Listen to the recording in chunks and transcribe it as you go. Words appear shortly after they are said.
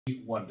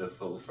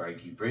Wonderful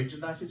Frankie Bridge,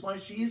 and that is why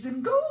she is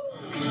in goal.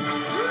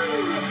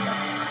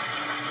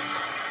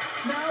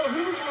 Now,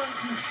 who would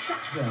like to shut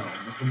down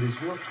in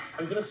this world?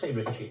 I'm going to say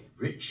Richie.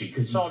 Richie,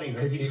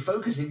 because he's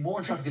focusing more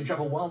on traffic and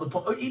travel while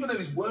even though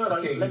he's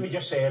working. Let me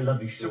just say I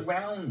love you.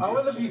 Surrounded. Oh,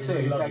 I love you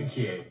too. Thank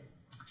you.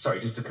 Sorry,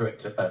 just to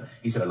correct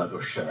he said I love your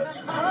shirt.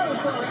 Oh,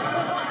 sorry.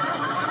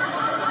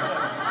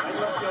 I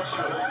love your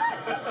shirt.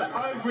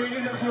 I really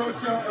love your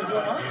shirt as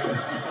well.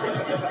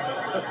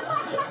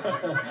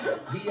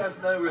 He has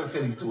no real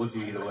feelings towards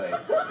you either way.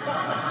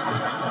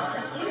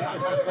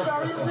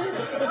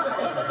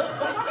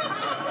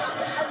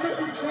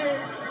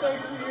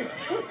 Thank you.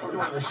 Probably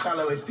one of the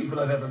shallowest people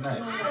I've ever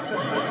met.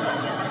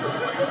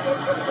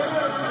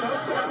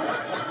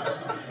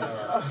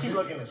 Keep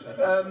looking this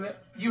way.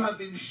 You have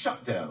been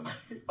shut down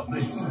on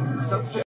this subject.